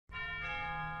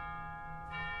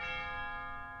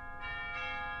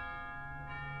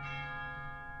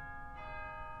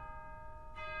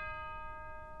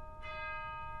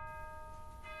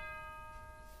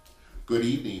Good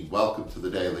evening. Welcome to the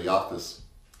Daily Office,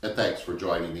 and thanks for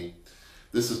joining me.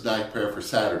 This is Night Prayer for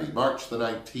Saturday, March the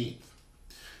 19th.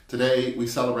 Today we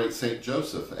celebrate St.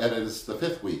 Joseph, and it is the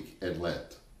 5th week in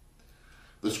Lent.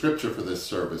 The scripture for this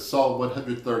service, Psalm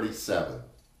 137,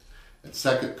 and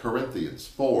 2 Corinthians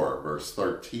 4, verse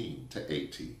 13 to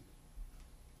 18.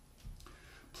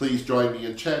 Please join me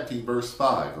in chanting verse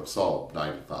 5 of Psalm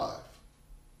 95.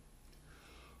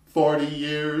 40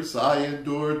 years I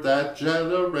endured that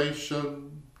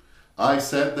generation. I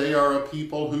said they are a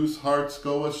people whose hearts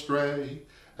go astray,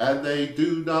 and they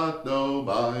do not know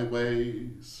my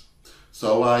ways.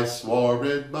 So I swore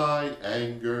in my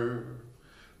anger,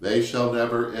 they shall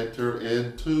never enter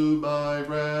into my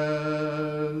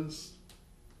rest.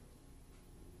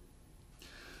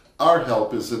 Our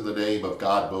help is in the name of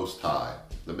God Most High,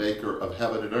 the maker of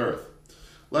heaven and earth.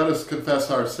 Let us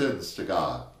confess our sins to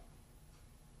God.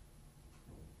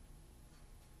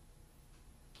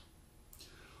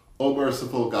 O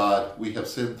merciful God, we have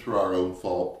sinned through our own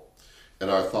fault, in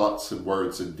our thoughts and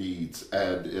words and deeds,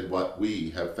 and in what we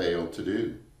have failed to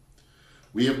do.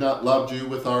 We have not loved you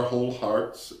with our whole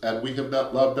hearts, and we have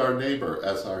not loved our neighbor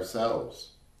as ourselves.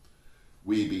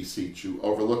 We beseech you,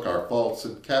 overlook our faults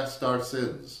and cast our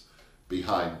sins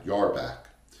behind your back,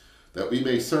 that we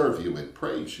may serve you and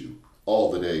praise you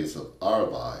all the days of our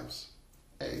lives.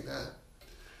 Amen.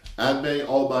 And may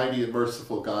Almighty and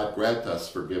merciful God grant us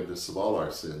forgiveness of all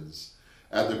our sins,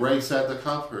 and the grace and the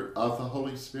comfort of the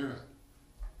Holy Spirit.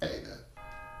 Amen.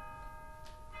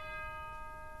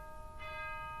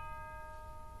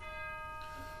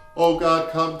 O God,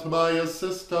 come to my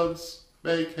assistance.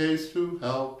 Make haste to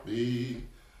help me.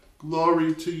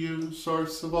 Glory to you,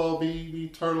 source of all being,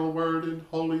 eternal Word and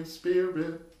Holy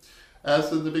Spirit,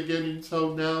 as in the beginning,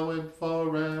 so now and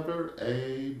forever.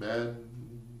 Amen.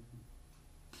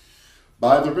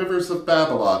 By the rivers of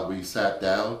Babylon we sat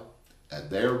down,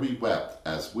 and there we wept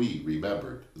as we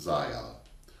remembered Zion.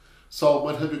 Psalm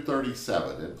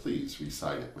 137, and please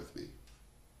recite it with me.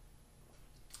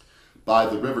 By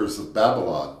the rivers of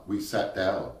Babylon we sat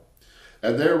down,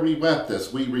 and there we wept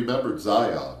as we remembered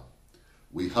Zion.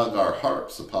 We hung our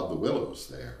harps upon the willows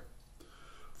there.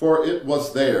 For it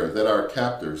was there that our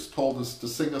captors told us to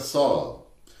sing a song.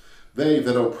 They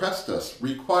that oppressed us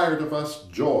required of us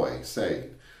joy,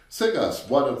 saying, sing us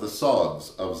one of the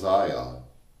songs of Zion.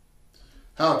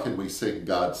 How can we sing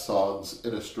God's songs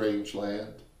in a strange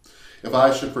land? If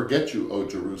I should forget you, O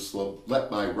Jerusalem,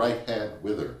 let my right hand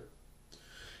wither.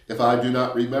 If I do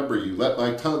not remember you, let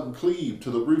my tongue cleave to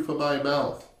the roof of my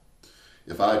mouth.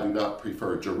 If I do not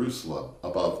prefer Jerusalem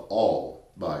above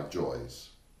all my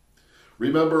joys.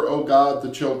 Remember, O God,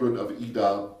 the children of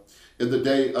Edom, in the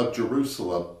day of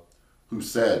Jerusalem, who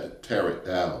said, tear it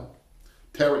down.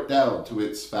 Tear it down to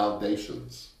its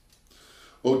foundations.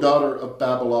 O daughter of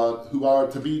Babylon, who are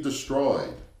to be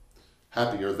destroyed,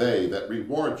 happy are they that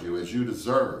reward you as you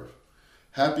deserve.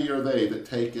 Happy are they that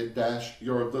take and dash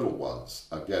your little ones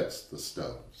against the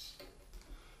stones.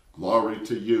 Glory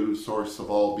to you, source of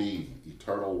all being,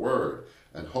 eternal Word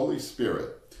and Holy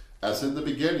Spirit, as in the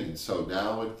beginning, so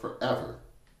now and forever.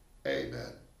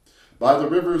 Amen. By the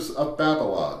rivers of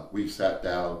Babylon we sat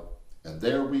down, and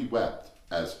there we wept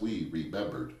as we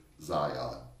remembered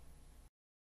Zion.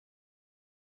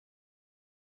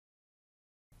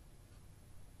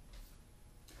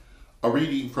 A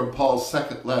reading from Paul's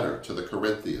second letter to the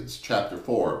Corinthians, chapter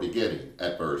 4, beginning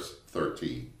at verse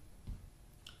 13.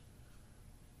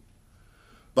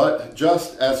 But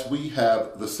just as we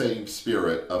have the same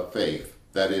spirit of faith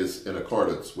that is in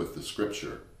accordance with the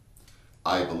Scripture,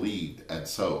 I believed and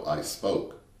so I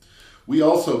spoke. We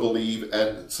also believe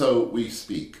and so we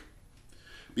speak,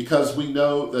 because we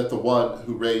know that the one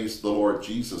who raised the Lord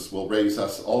Jesus will raise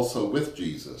us also with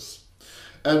Jesus,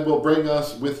 and will bring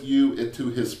us with you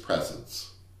into his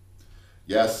presence.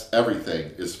 Yes,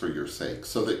 everything is for your sake,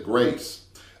 so that grace,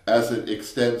 as it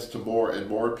extends to more and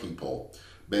more people,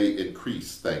 may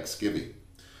increase thanksgiving,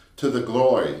 to the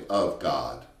glory of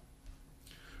God.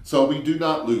 So we do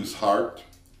not lose heart,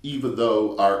 even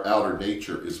though our outer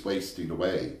nature is wasting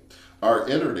away. Our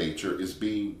inner nature is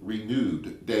being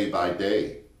renewed day by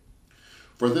day.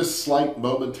 For this slight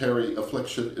momentary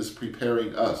affliction is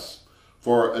preparing us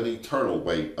for an eternal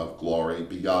weight of glory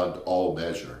beyond all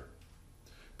measure,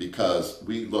 because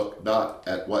we look not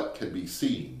at what can be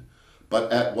seen,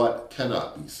 but at what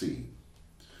cannot be seen.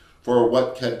 For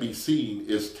what can be seen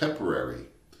is temporary,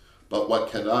 but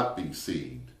what cannot be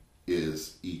seen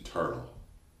is eternal.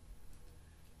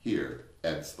 Here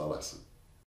ends the lesson.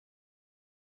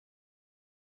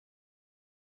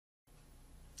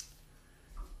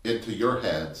 Into your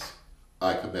hands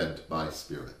I commend my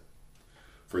spirit.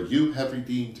 For you have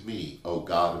redeemed me, O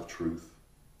God of truth.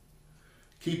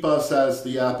 Keep us as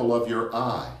the apple of your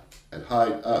eye, and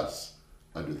hide us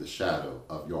under the shadow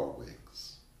of your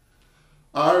wings.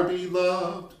 Our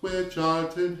beloved, which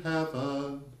art in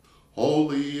heaven,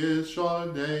 holy is your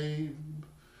name.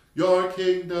 Your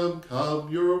kingdom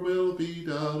come, your will be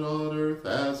done on earth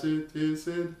as it is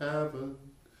in heaven.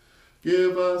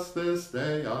 Give us this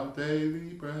day our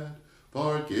daily bread.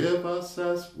 Forgive us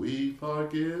as we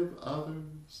forgive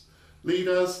others. Lead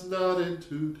us not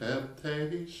into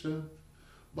temptation,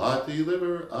 but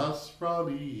deliver us from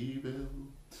evil.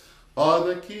 For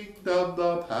the kingdom,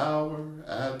 the power,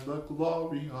 and the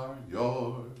glory are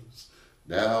yours,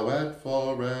 now and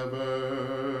forever.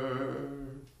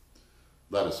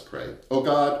 Let us pray. O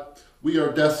God, we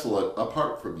are desolate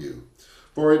apart from you,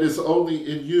 for it is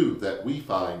only in you that we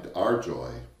find our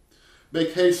joy.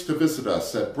 Make haste to visit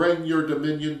us and bring your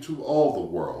dominion to all the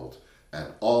world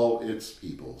and all its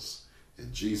peoples.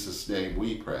 In Jesus' name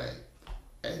we pray.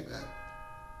 Amen.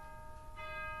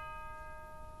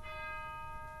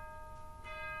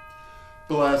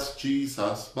 Bless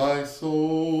Jesus, my soul,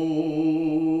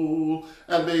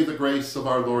 and may the grace of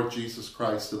our Lord Jesus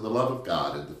Christ and the love of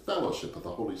God and the fellowship of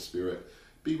the Holy Spirit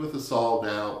be with us all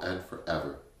now and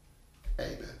forever.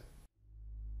 Amen.